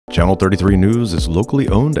Channel 33 News is locally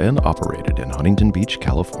owned and operated in Huntington Beach,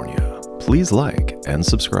 California. Please like and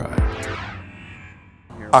subscribe.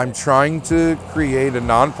 I'm trying to create a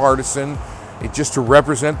nonpartisan, just to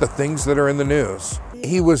represent the things that are in the news.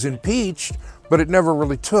 He was impeached, but it never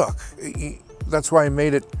really took. That's why I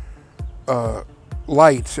made it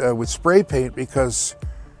light with spray paint, because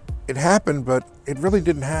it happened, but it really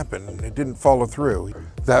didn't happen. It didn't follow through.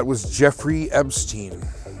 That was Jeffrey Epstein.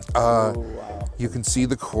 You can see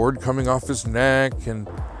the cord coming off his neck, and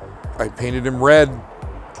I painted him red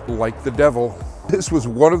like the devil. This was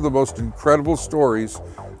one of the most incredible stories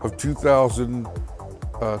of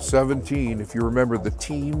 2017. If you remember the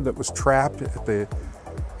team that was trapped at the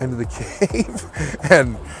end of the cave,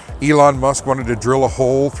 and Elon Musk wanted to drill a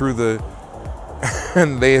hole through the,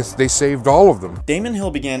 and they saved all of them. Damon Hill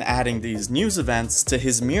began adding these news events to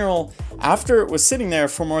his mural after it was sitting there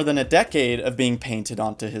for more than a decade of being painted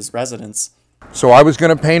onto his residence. So I was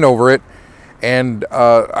going to paint over it, and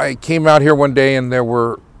I came out here one day and there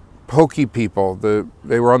were Pokey people.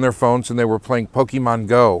 They were on their phones and they were playing Pokemon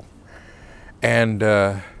Go. And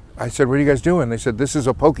I said, "What are you guys doing?" They said, "This is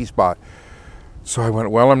a Pokey spot." So I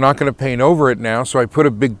went, "Well, I'm not going to paint over it now." So I put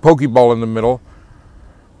a big Pokeball in the middle.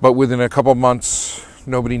 But within a couple months,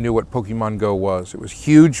 nobody knew what Pokemon Go was. It was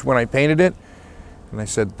huge when I painted it. And I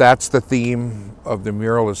said, that's the theme of the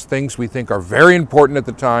mural, is things we think are very important at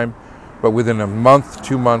the time, but within a month,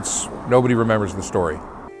 2 months, nobody remembers the story.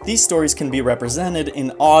 These stories can be represented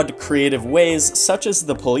in odd, creative ways, such as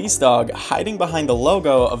the police dog hiding behind the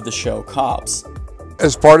logo of the show Cops.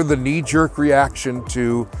 As part of the knee-jerk reaction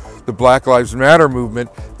to the Black Lives Matter movement,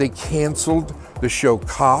 they canceled the show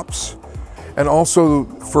Cops, and also,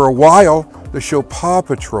 for a while, the show Paw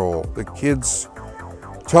Patrol, the kids'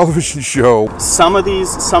 television show. Some of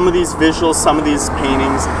these visuals, some of these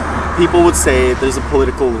paintings, people would say there's a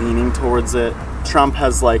political leaning towards it. Trump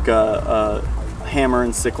has like a hammer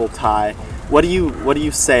and sickle tie. What do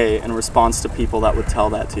you say in response to people that would tell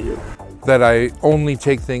that to you? That I only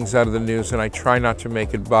take things out of the news and I try not to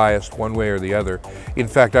make it biased one way or the other. In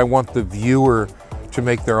fact, I want the viewer to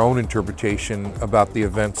make their own interpretation about the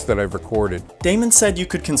events that I've recorded. Damon said you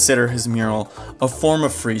could consider his mural a form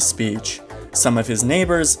of free speech. Some of his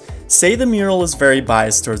neighbors say the mural is very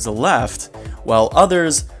biased towards the left, while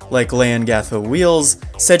others, like Leangatha Wheels,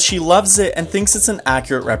 said she loves it and thinks it's an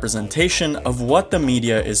accurate representation of what the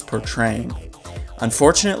media is portraying.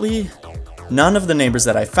 Unfortunately, none of the neighbors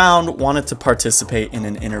that I found wanted to participate in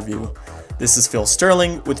an interview. This is Phil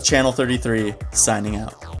Sterling with Channel 33, signing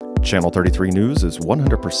out. Channel 33 News is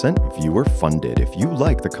 100% viewer funded. If you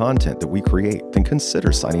like the content that we create, then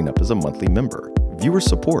consider signing up as a monthly member. Viewer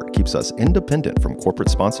support keeps us independent from corporate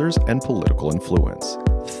sponsors and political influence.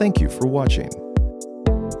 Thank you for watching.